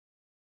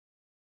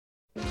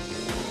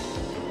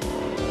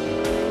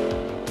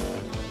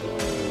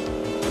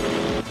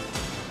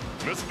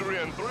Mystery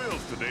and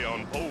thrills today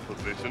on pole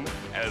position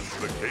as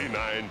the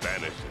Canine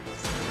vanishes.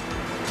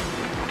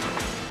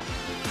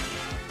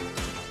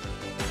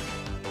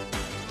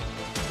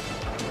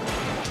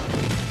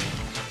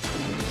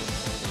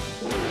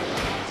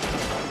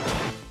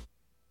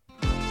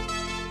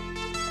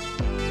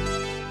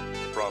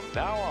 From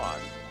now on,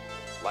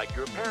 like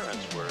your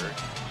parents were,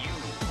 you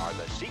are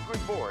the secret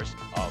force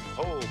of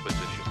pole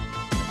position.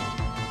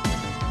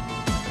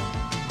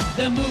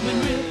 They're moving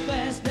real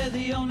fast, they're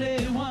the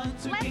only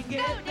ones who can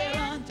get there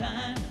on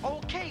time.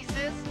 Okay,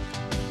 sis.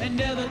 And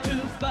never too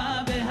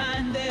far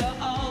behind, they are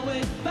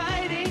always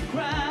fighting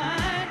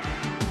crime.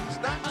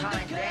 Stop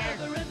time, Dan.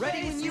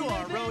 Ready when you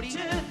are, Rhodey.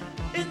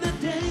 In the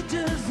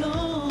danger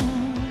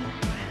zone.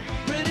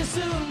 Pretty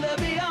soon they'll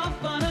be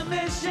off on a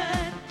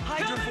mission.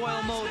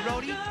 Hydrofoil mode,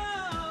 Rhodey.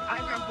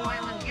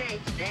 Hydrofoil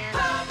engaged, Dan.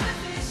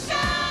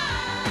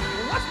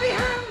 What's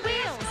behind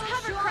Wheels,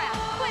 hovercraft,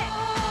 quick!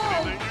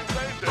 Anything you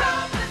say, Dan.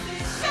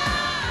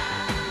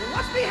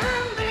 What's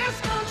behind this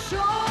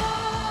control?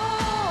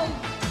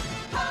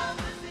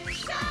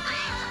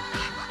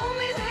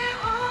 Only there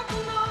are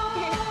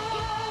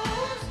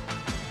clothes.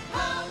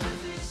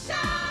 To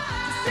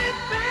sit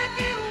back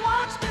and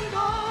watch them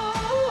go.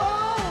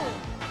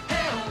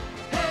 Help,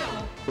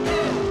 help,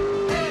 help,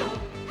 help,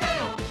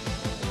 help.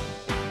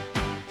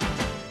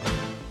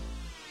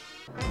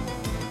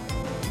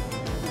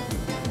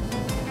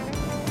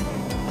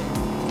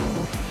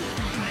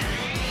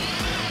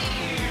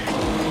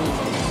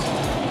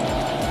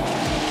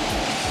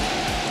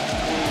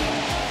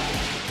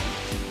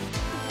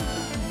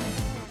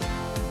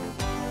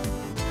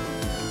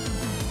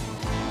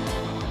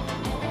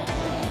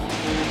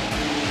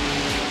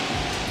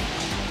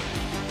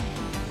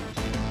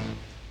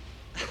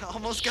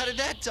 Almost got it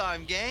that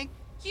time, gang.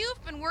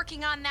 You've been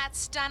working on that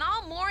stunt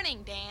all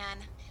morning, Dan.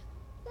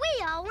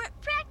 We all want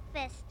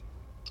breakfast.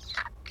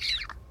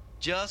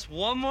 Just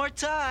one more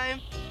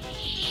time.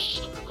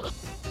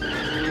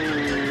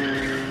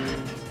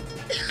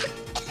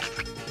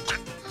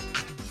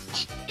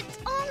 It's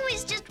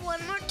always just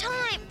one more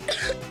time.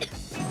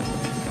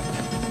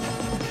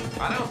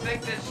 I don't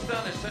think this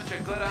stunt is such a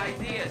good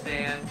idea,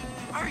 Dan.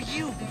 Are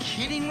you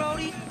kidding,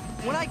 Rhodey?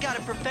 When I got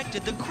it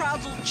perfected, the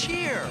crowds will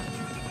cheer.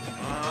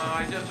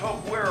 I just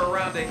hope we're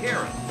around to hear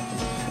it.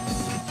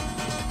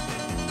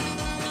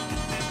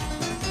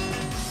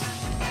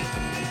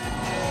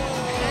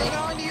 Hang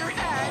on to your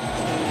hat.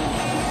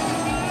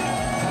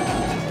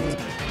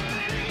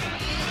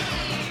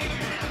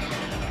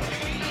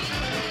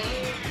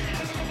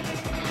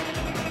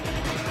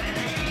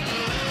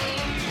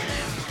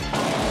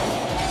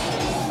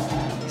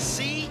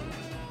 See?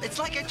 It's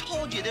like I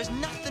told you, there's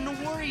nothing to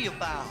worry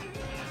about.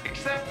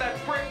 Except that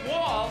brick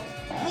wall.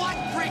 What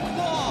brick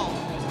wall?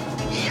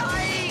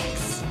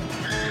 Yikes!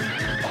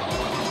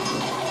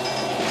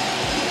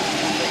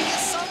 Think of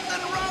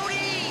something,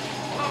 Rhodey!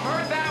 I've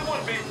heard that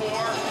one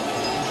before.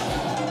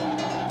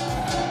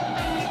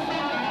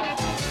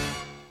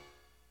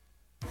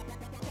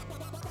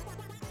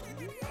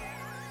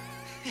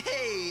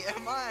 Hey,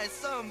 am I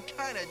some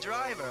kind of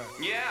driver?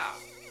 Yeah,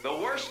 the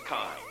worst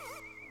kind.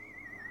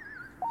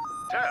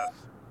 Tess,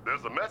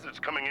 there's a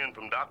message coming in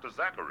from Dr.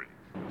 Zachary.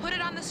 Put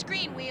it on the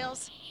screen,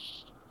 Wheels.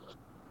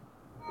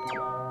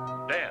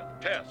 Dan,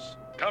 Tess,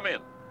 come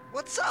in.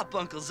 What's up,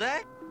 Uncle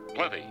Zach?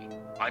 Plenty.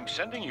 I'm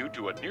sending you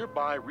to a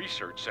nearby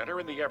research center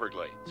in the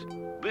Everglades.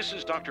 This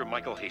is Dr.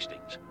 Michael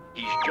Hastings.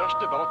 He's just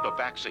developed a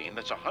vaccine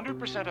that's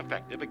 100%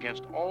 effective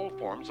against all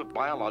forms of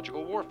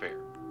biological warfare.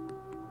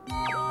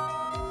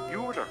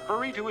 You are to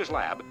hurry to his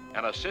lab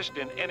and assist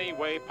in any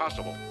way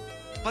possible.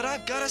 But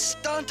I've got a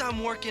stunt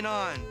I'm working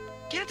on.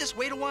 Can't this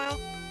wait a while?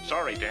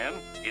 Sorry, Dan.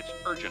 It's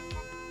urgent.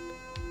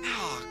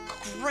 Oh,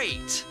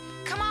 great.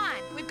 Come on,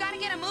 we've got to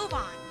get a move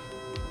on.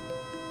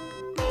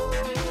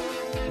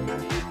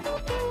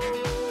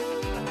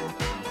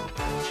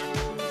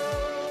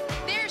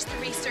 There's the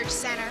research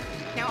center.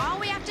 Now all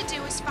we have to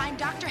do is find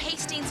Dr.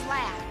 Hastings'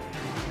 lab.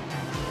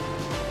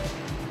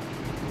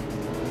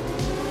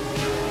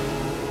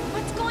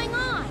 What's going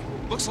on?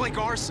 Looks like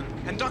arson,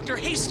 and Dr.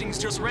 Hastings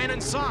just ran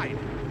inside.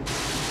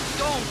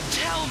 Don't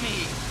tell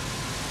me.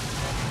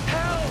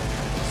 Help!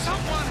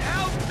 Someone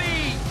help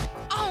me!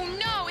 Oh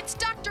no, it's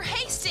Dr.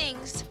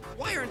 Hastings!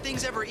 Why aren't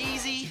things ever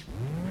easy?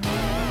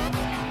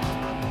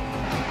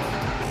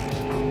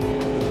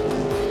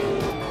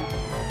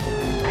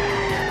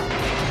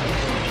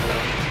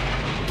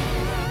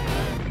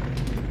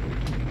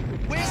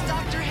 Where's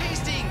Dr.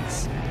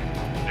 Hastings?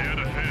 Dead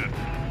ahead.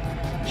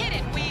 Hit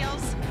it,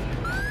 Wheels.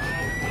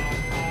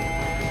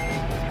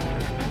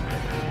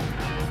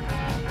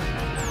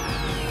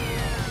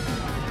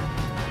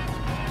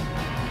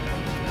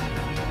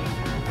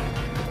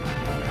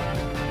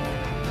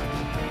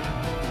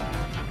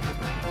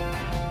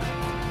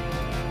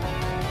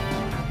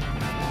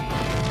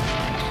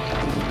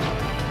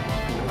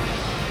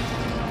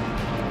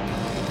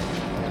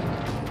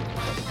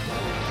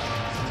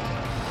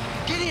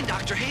 Get in,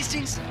 Dr.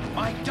 Hastings.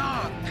 My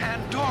dog,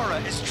 Pandora,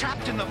 is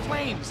trapped in the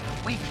flames.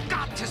 We've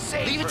got to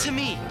save her. Leave it to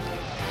me.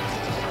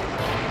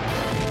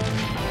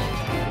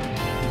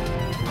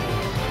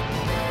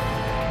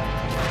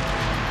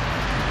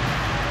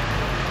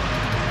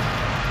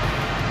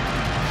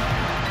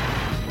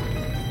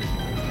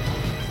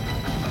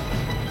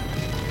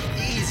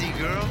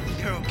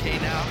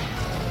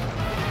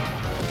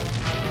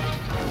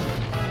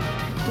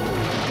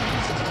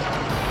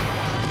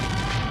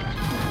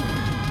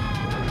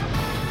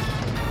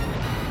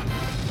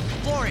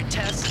 Floor it,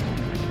 Tess.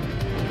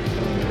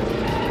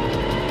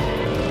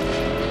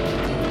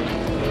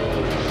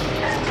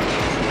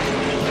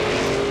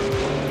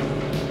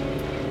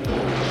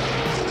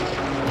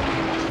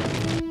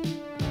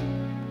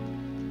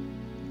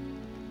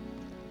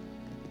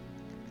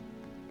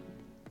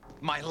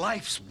 My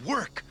life's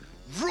work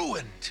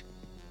ruined.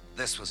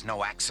 This was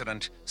no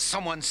accident.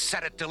 Someone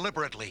set it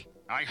deliberately.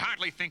 I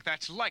hardly think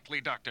that's likely,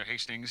 Dr.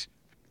 Hastings.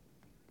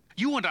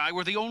 You and I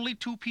were the only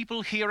two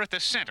people here at the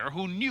center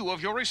who knew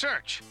of your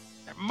research.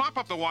 Mop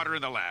up the water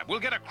in the lab. We'll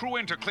get a crew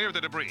in to clear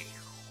the debris.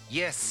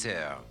 Yes,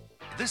 sir.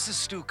 This is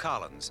Stu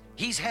Collins.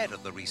 He's head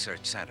of the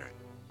research center.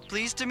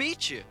 Pleased to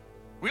meet you.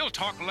 We'll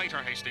talk later,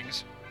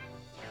 Hastings.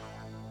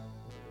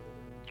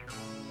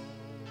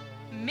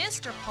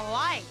 Mr.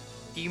 Polite.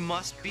 He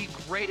must be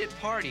great at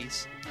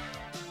parties.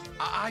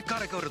 I've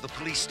got to go to the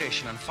police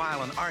station and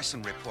file an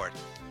arson report.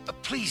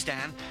 Please,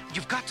 Dan,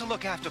 you've got to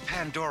look after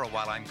Pandora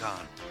while I'm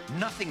gone.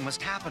 Nothing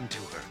must happen to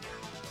her.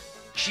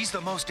 She's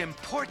the most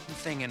important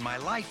thing in my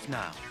life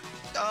now.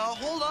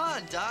 Hold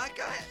on, Doc.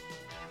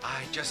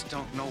 I just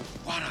don't know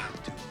what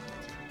I'll do.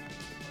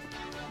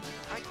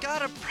 I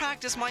gotta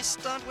practice my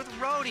stunt with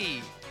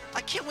Rhodey.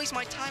 I can't waste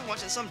my time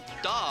watching some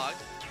dog.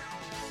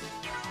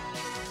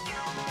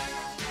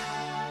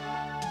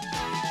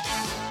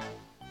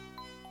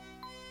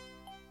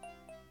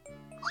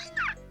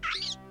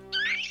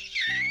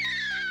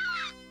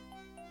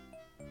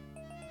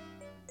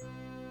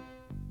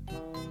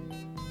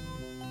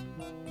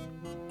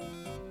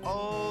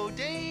 Oh,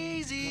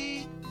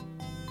 Daisy,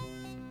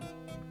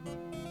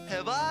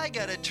 have I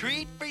got a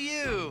treat for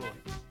you?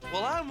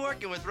 While I'm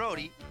working with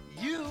Rhodey,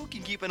 you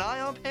can keep an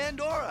eye on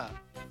Pandora.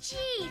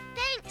 Gee,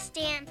 thanks,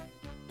 Dan.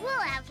 We'll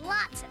have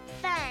lots of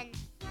fun.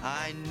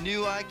 I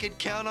knew I could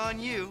count on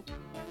you.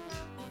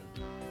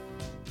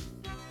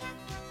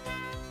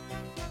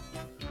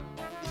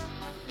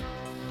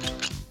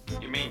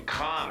 You mean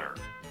Connor?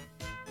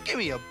 Give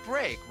me a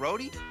break,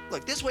 Rhodey.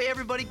 Look, this way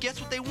everybody gets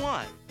what they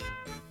want.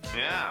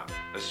 Yeah,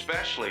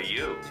 especially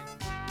you.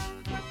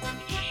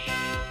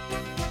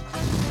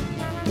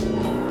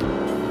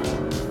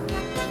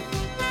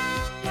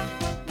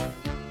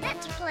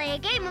 Let's play a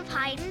game of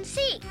hide and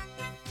seek.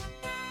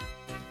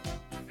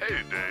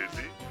 Hey,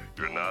 Daisy,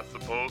 you're not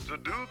supposed to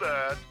do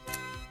that.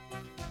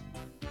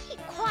 Keep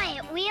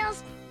quiet,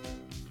 Wheels.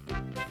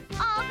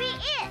 I'll be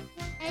it,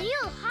 and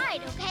you'll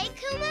hide, okay,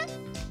 Kuma?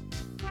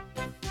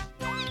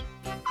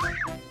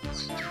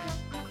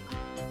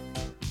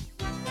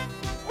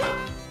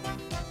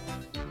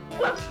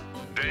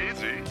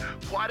 Daisy,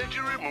 why did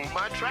you remove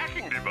my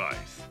tracking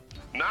device?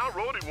 Now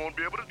Rhodey won't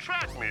be able to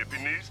track me if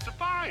he needs to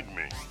find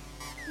me.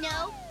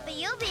 No, but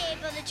you'll be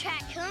able to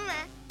track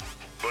Kuma.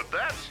 But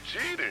that's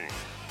cheating.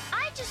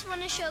 I just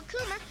want to show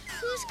Kuma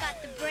who's got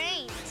the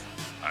brains.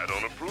 I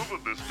don't approve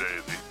of this,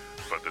 Daisy,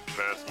 but the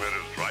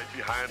transmitter's right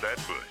behind that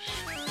bush.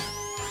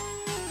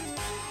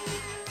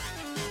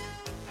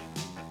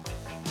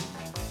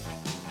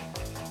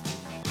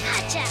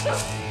 Gotcha!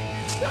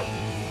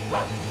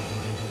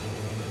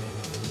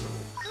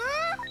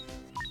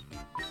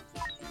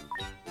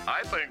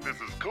 I think this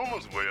is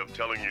Kuma's way of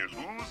telling you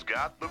who's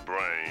got the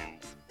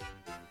brains.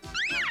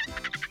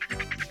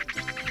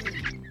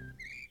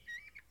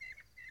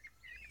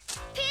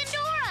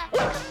 Pandora,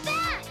 come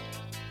back!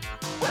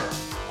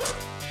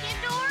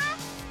 Pandora?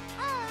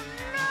 Oh,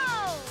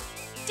 no!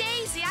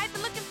 Daisy, I've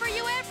been looking for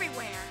you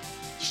everywhere.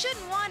 You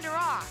shouldn't wander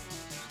off.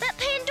 But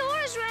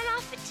Pandora's run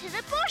off into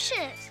the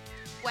bushes.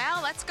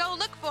 Well, let's go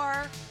look for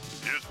her.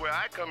 Here's where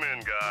I come in,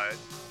 guys.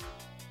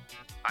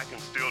 I can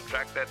still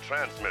track that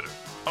transmitter.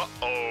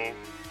 Uh-oh.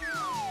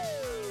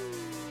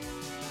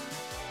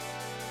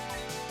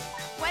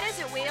 What is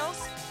it,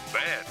 Wheels?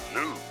 Bad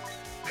news.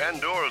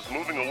 Pandora's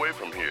moving away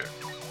from here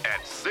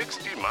at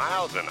 60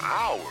 miles an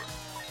hour.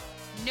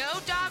 No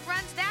dog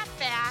runs that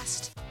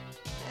fast.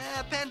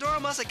 Pandora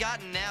must have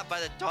gotten nabbed by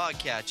the dog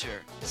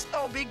catcher. It's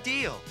no big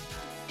deal.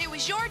 It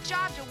was your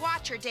job to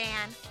watch her,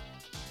 Dan.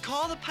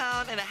 Call the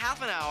pound in a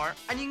half an hour,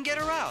 and you can get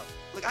her out.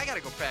 Look, I gotta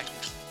go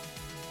practice.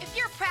 If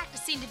you're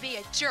practicing to be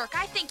a jerk,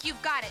 I think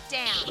you've got it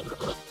down.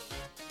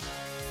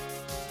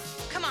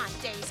 Come on,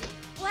 Daisy.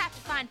 We'll have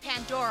to find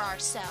Pandora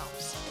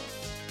ourselves.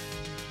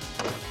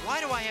 Why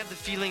do I have the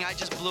feeling I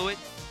just blew it?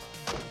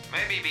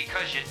 Maybe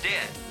because you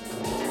did.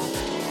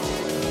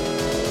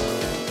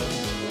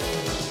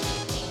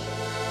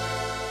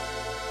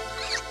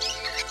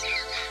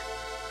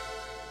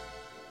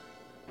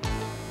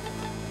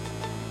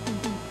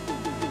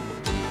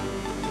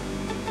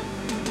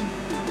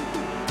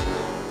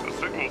 The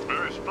signal's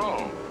very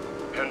strong.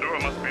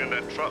 Pandora must be in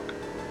that truck.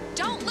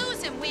 Don't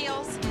lose him,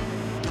 Wheels.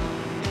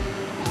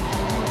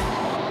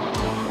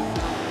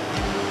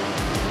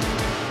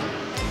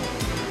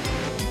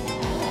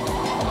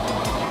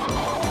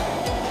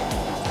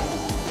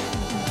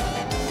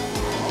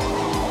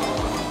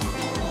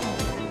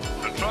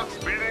 The truck's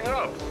speeding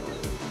up.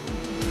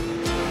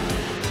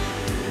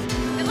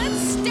 And let's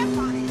step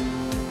on it.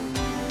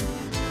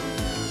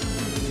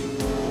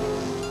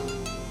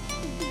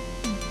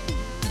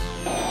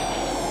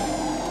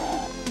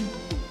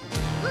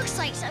 Looks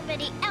like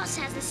somebody else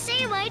has the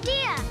same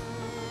idea.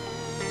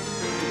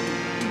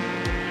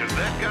 Is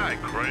that guy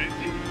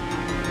crazy?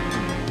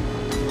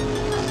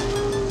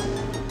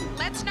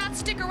 Let's not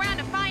stick around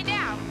to find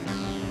out.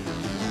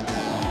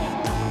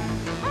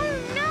 Oh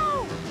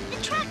no!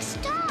 The truck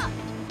stopped!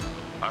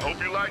 I hope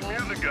you like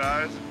music,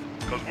 guys,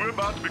 because we're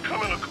about to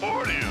become an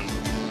accordion.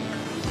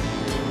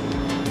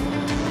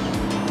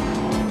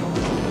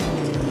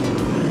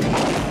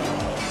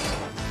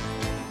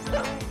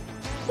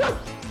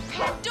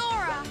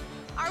 Pandora,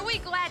 are we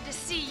glad to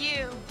see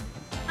you?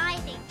 I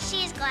think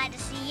she's glad to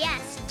see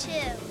yes,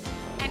 too.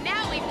 And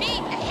now we meet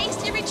a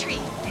hasty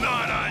retreat.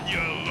 Not on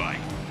your life.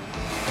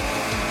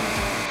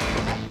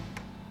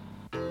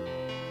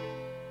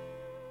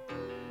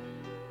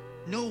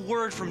 No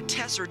word from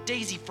Tess or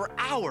Daisy for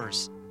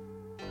hours.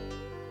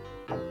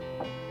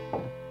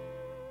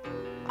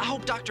 I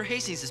hope Dr.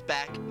 Hastings is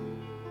back.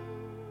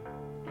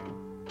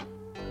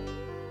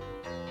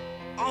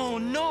 Oh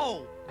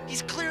no!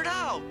 He's cleared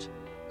out!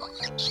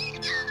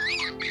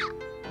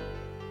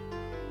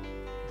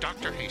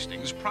 Dr.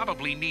 Hastings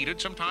probably needed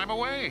some time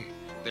away.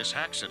 This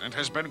accident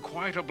has been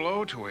quite a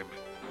blow to him.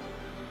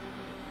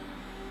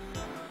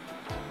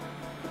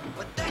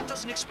 But that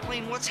doesn't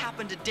explain what's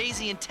happened to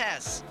Daisy and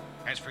Tess.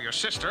 As for your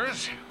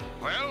sisters,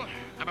 well,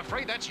 I'm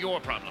afraid that's your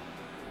problem.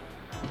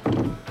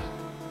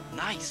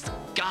 Nice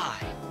guy.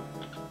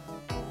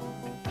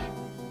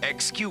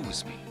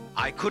 Excuse me.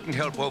 I couldn't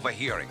help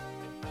overhearing.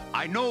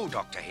 I know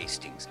Dr.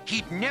 Hastings.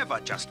 He'd never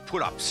just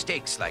put up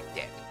stakes like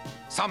that.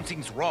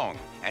 Something's wrong,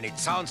 and it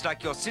sounds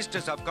like your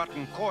sisters have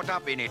gotten caught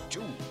up in it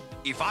too.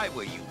 If I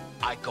were you,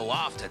 I'd go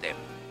after them.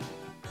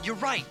 You're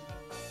right.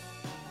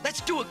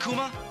 Let's do it,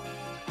 Kuma.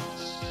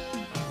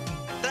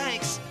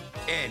 Thanks.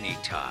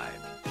 Anytime.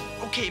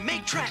 Okay,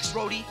 make tracks,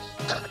 Rhodey.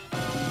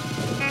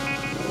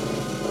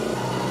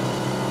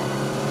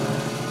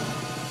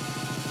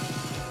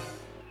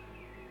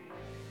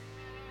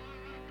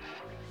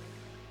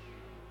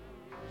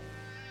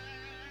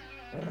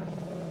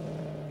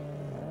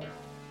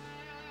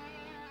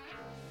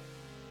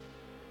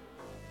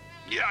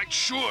 Yeah, I'd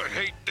sure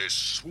hate this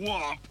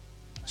swamp.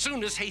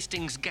 Soon as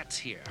Hastings gets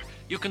here,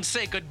 you can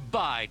say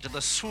goodbye to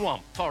the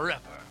swamp forever.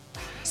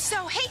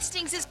 So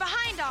Hastings is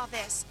behind all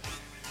this.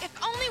 If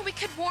only we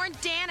could warn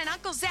Dan and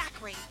Uncle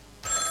Zachary.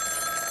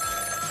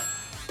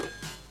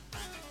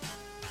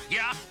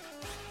 Yeah?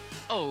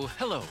 Oh,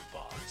 hello,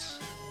 boss.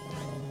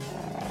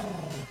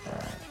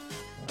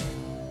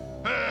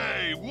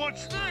 Hey,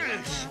 what's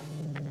this?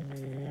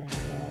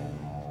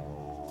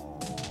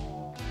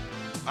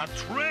 A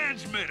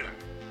transmitter.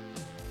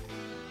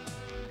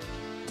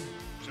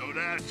 So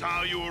that's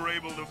how you were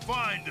able to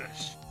find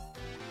us.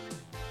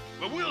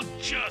 But we'll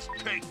just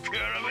take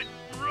care of it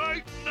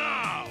right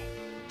now.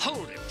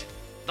 Hold it.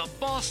 The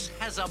boss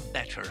has a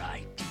better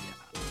idea.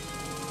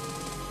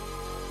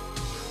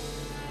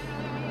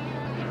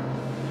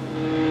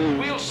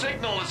 Wheel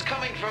signal is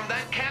coming from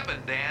that cabin,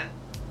 Dan.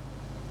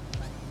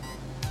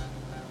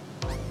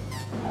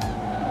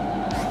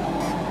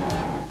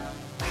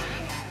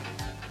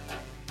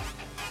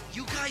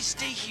 You guys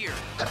stay here.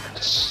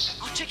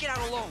 I'll check it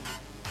out alone.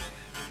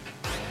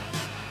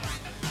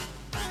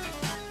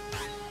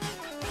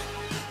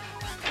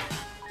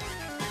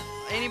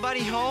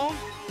 Anybody home?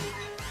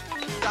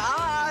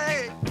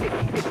 Die!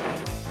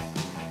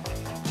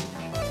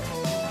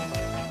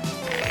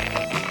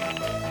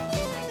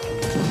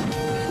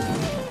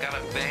 Got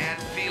a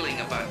bad feeling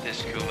about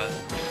this, Kuma.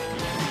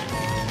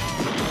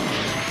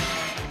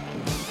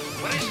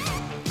 What is it?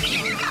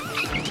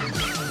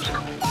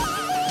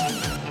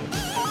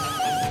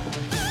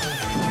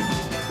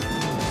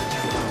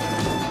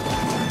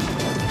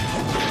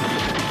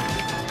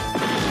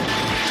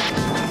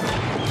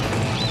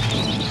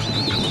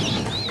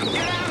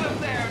 Get out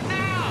of there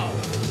now!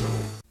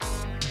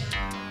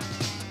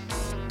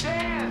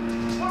 Dan,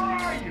 where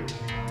are you?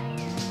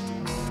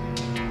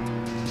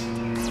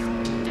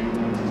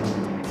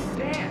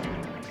 Dan,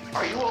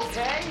 are you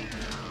okay?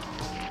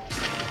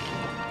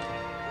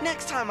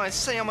 Next time I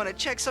say I'm gonna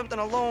check something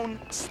alone,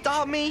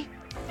 stop me.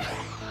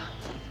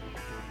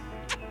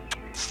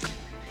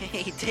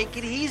 Hey, take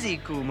it easy,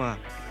 Kuma.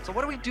 So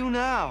what do we do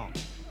now?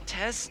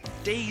 Tess,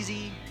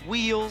 Daisy,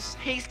 Wheels,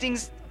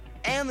 Hastings,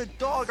 and the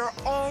dog are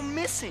all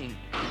missing.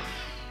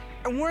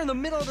 And we're in the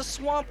middle of the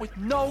swamp with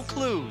no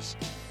clues.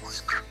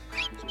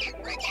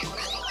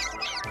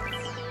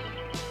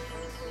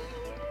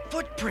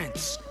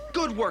 Footprints.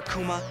 Good work,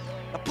 Kuma.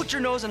 Now put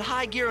your nose in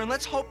high gear and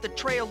let's hope the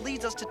trail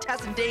leads us to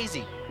Tess and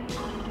Daisy.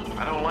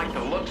 I don't like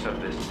the looks of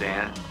this,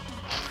 Dan.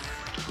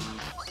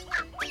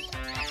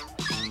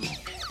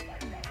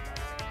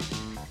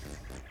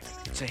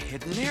 It's a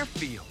hidden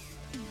airfield.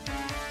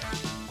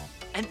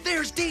 And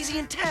there's Daisy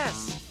and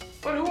Tess.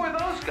 But who are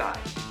those guys?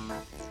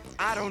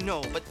 I don't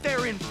know, but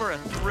they're in for a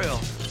thrill.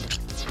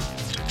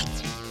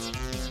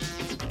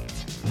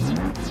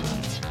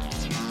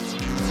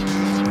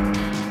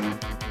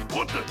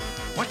 What the?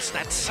 What's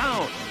that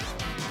sound?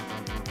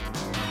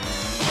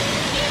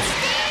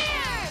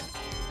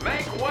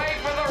 Make way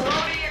for the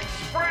Roadie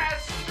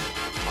Express!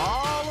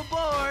 All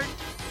aboard.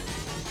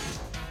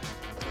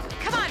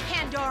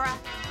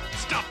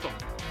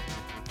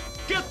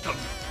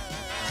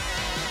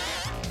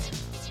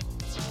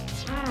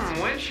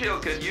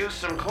 windshield could use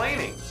some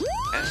cleaning.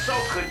 And so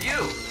could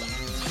you.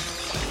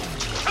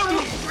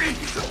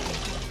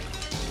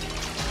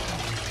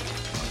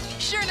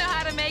 Sure know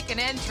how to make an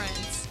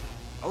entrance.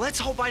 Let's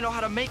hope I know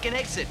how to make an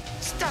exit.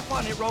 Step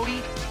on it,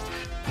 Rhodey.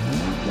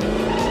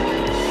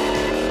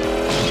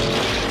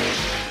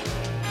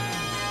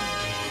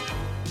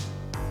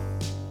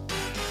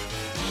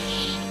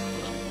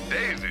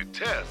 Daisy,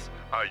 Tess,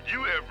 are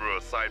you ever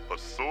a sight for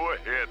sore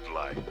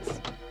headlights?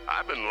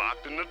 I've been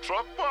locked in the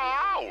truck for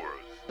hours.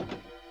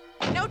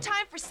 No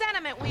time for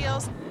sentiment,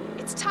 Wheels.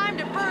 It's time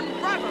to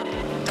burn rubber.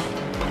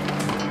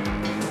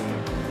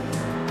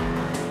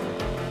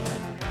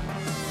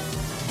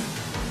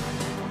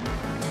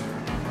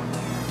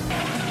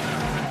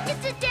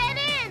 It's a dead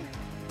end!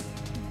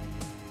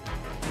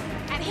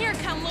 And here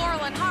come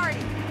Laurel and Hardy.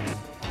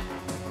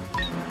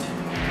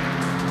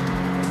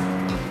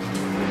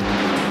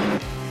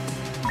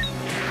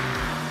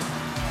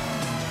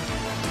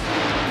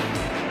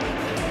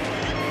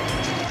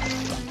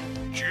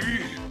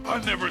 Gee, I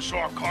never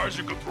saw cars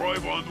that could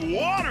drive on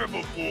water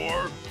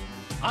before.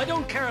 I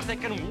don't care if they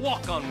can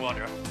walk on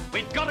water.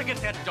 We've got to get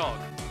that dog.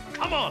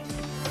 Come on!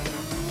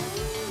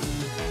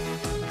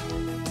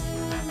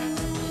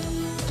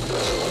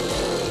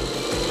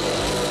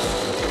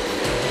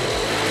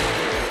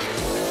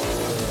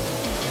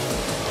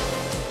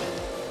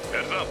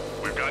 Heads up,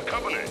 we've got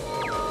company.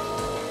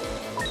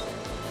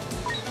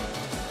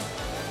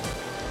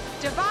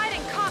 Divide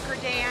and conquer,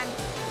 Dan.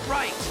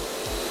 Right.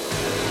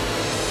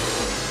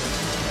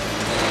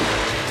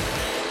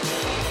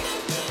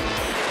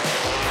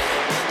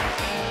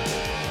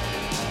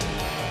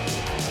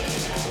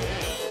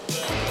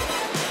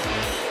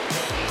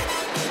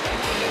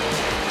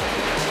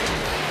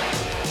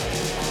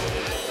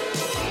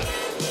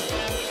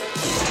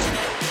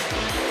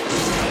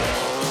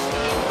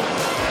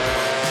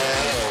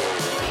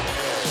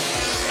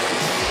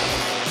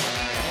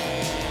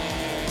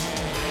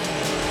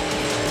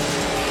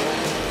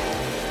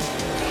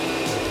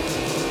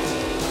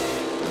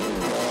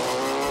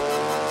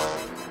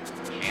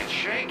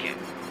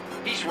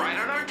 He's right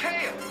on our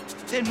tail.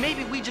 Then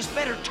maybe we just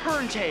better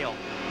turn tail.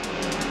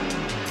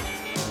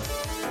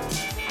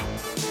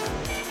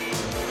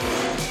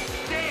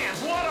 Dan,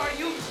 what are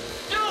you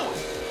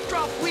doing?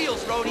 Drop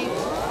wheels, Rhodey.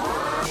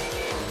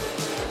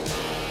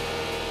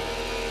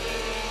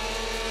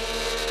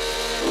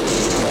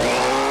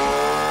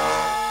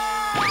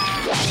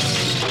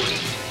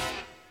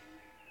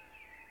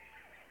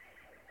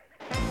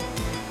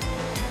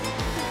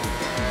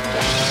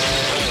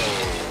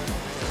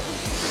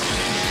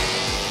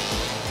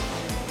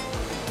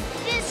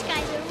 This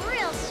guy's a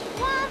real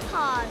swamp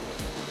hog.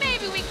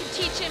 Maybe we can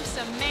teach him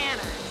some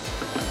manners.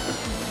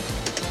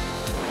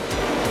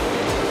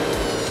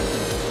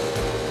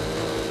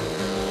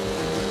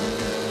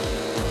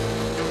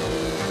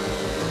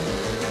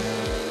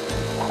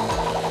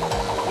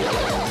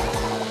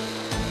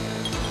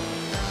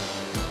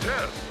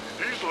 Tess,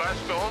 he's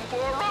latched on for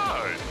a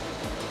ride.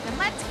 Then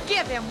let's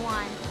give him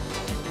one.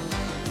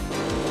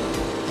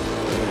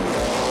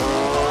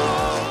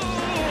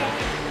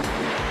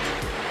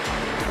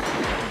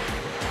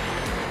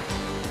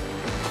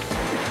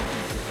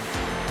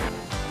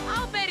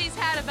 I'll bet he's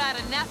had about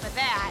enough of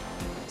that.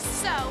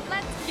 So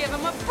let's give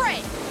him a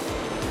break.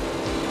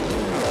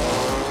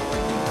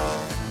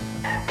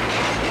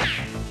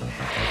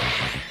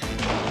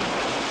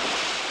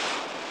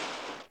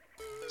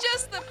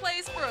 Just the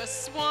place for a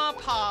swamp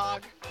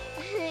hog.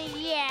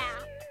 Yeah.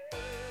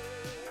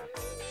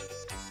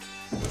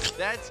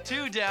 That's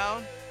two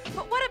down.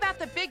 But what about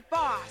the big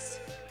boss?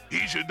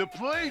 He's in the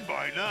plane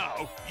by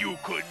now. You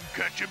couldn't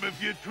catch him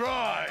if you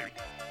tried.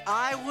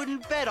 I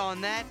wouldn't bet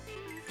on that.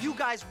 You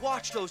guys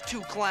watch those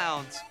two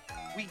clowns.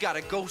 We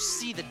gotta go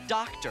see the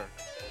doctor.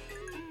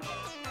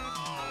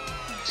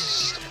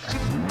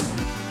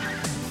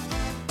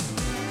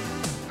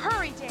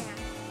 Hurry, Dan.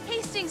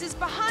 Hastings is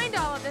behind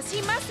all of this.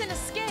 He mustn't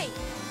escape.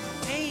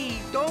 Hey,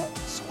 don't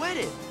sweat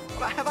it.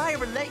 Have I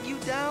ever let you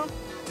down?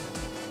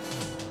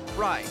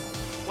 Right.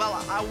 Well,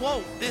 I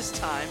won't this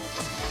time.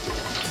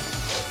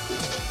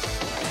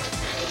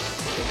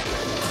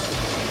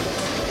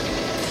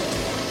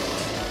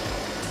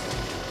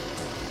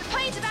 The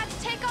plane's about to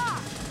take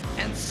off.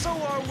 And so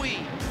are we.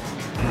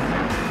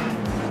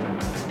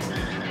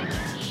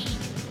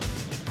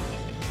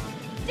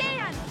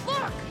 Dan,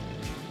 look!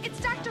 It's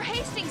Dr.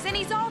 Hastings, and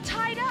he's all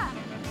tied up.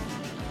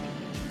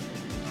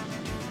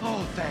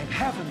 Oh, thank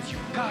heavens you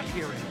got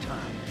here in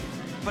time.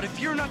 But if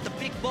you're not the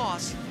big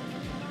boss,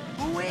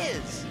 who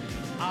is?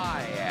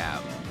 I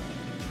am.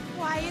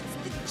 Why, it's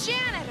the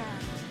janitor.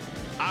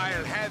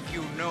 I'll have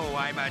you know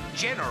I'm a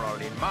general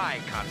in my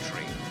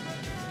country.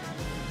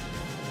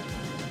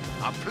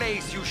 A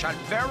place you shall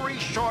very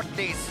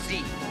shortly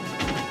see.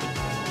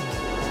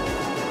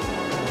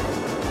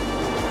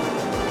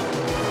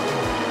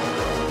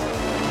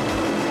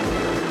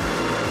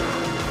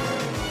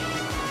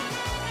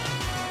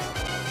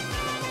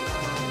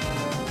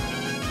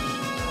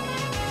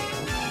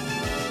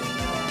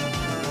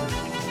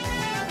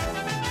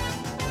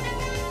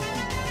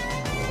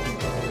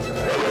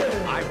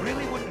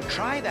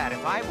 try that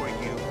if I were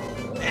you.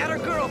 Atta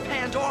girl,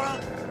 Pandora!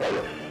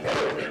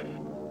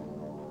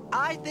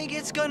 I think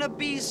it's gonna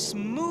be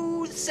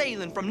smooth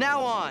sailing from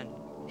now on.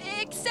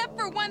 Except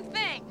for one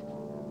thing.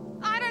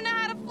 I don't know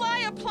how to fly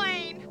a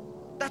plane.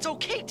 That's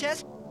okay,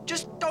 Tess.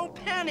 Just don't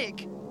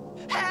panic.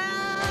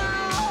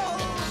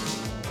 Help!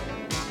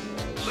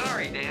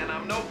 Sorry, Dan,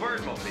 I'm no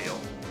birdmobile.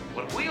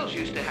 But Wheels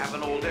used to have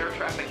an old air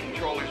traffic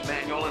controller's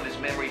manual in his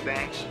memory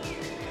banks.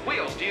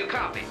 Wheels, do you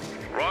copy?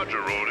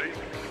 Roger, Rhodey.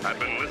 I've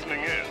been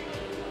listening in.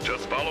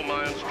 Just follow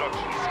my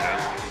instructions,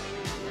 Tess.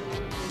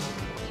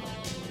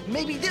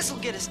 Maybe this'll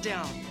get us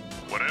down.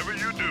 Whatever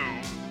you do,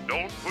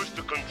 don't push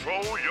the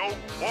control yoke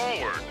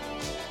forward.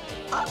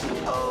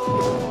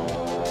 Uh-oh.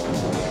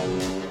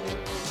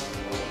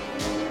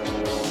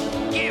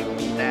 Give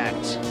me that.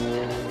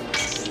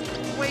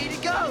 Way to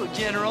go,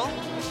 General.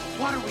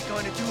 What are we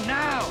going to do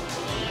now?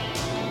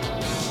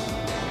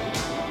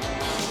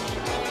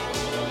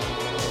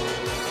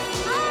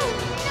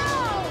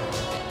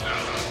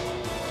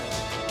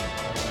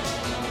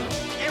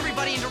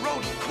 Everybody into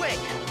Rhodey, quick!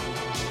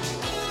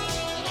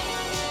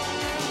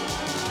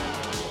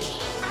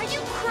 Are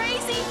you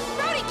crazy?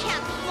 Rhodey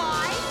can't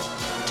fly.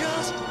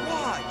 Just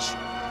watch.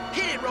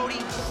 Hit it,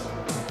 Rhodey.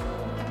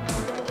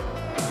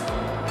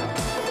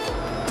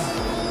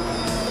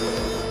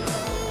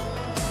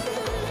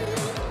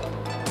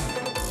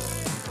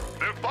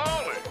 They're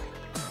falling.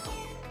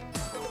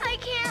 I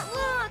can't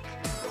look.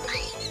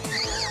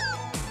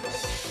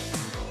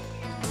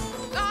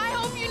 I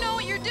hope you know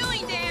what you're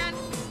doing, Dan.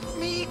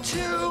 Me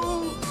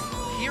too.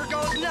 Here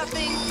goes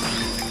nothing.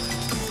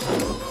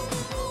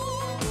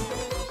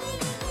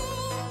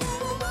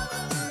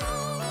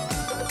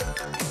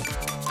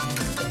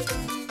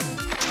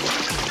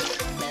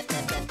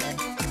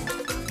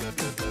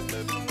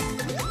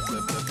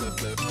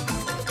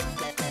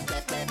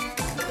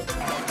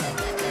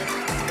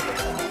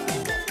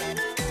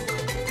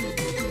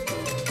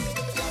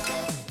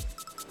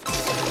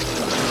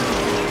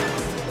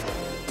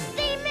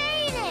 They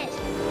made it!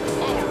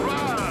 All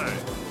right.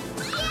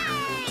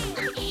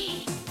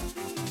 Yay!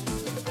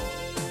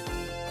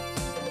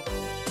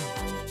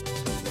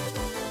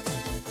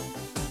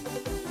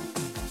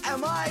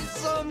 Am I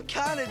some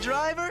kind of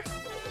driver?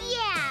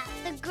 Yeah,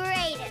 the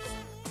greatest.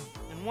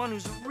 And one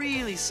who's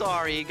really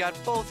sorry he got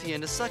both of you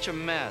into such a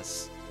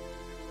mess.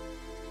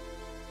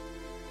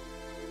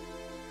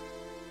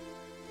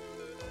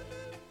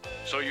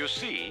 So you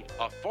see,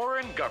 a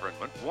foreign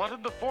government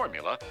wanted the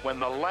formula when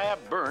the lab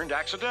burned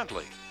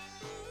accidentally.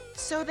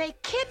 So they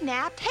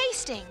kidnapped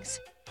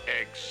Hastings.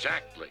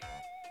 Exactly.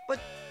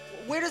 But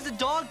where does the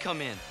dog come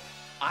in?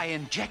 I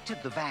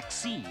injected the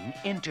vaccine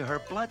into her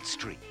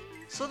bloodstream.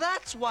 So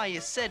that's why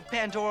you said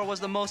Pandora was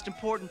the most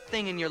important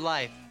thing in your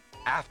life.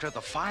 After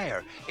the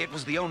fire, it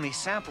was the only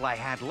sample I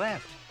had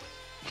left.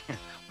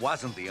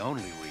 Wasn't the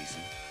only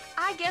reason.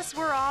 I guess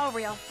we're all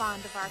real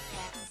fond of our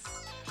pets.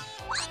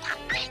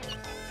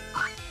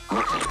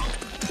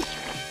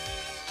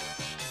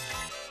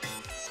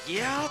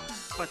 Yeah,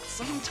 but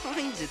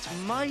sometimes it's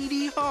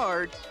mighty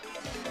hard.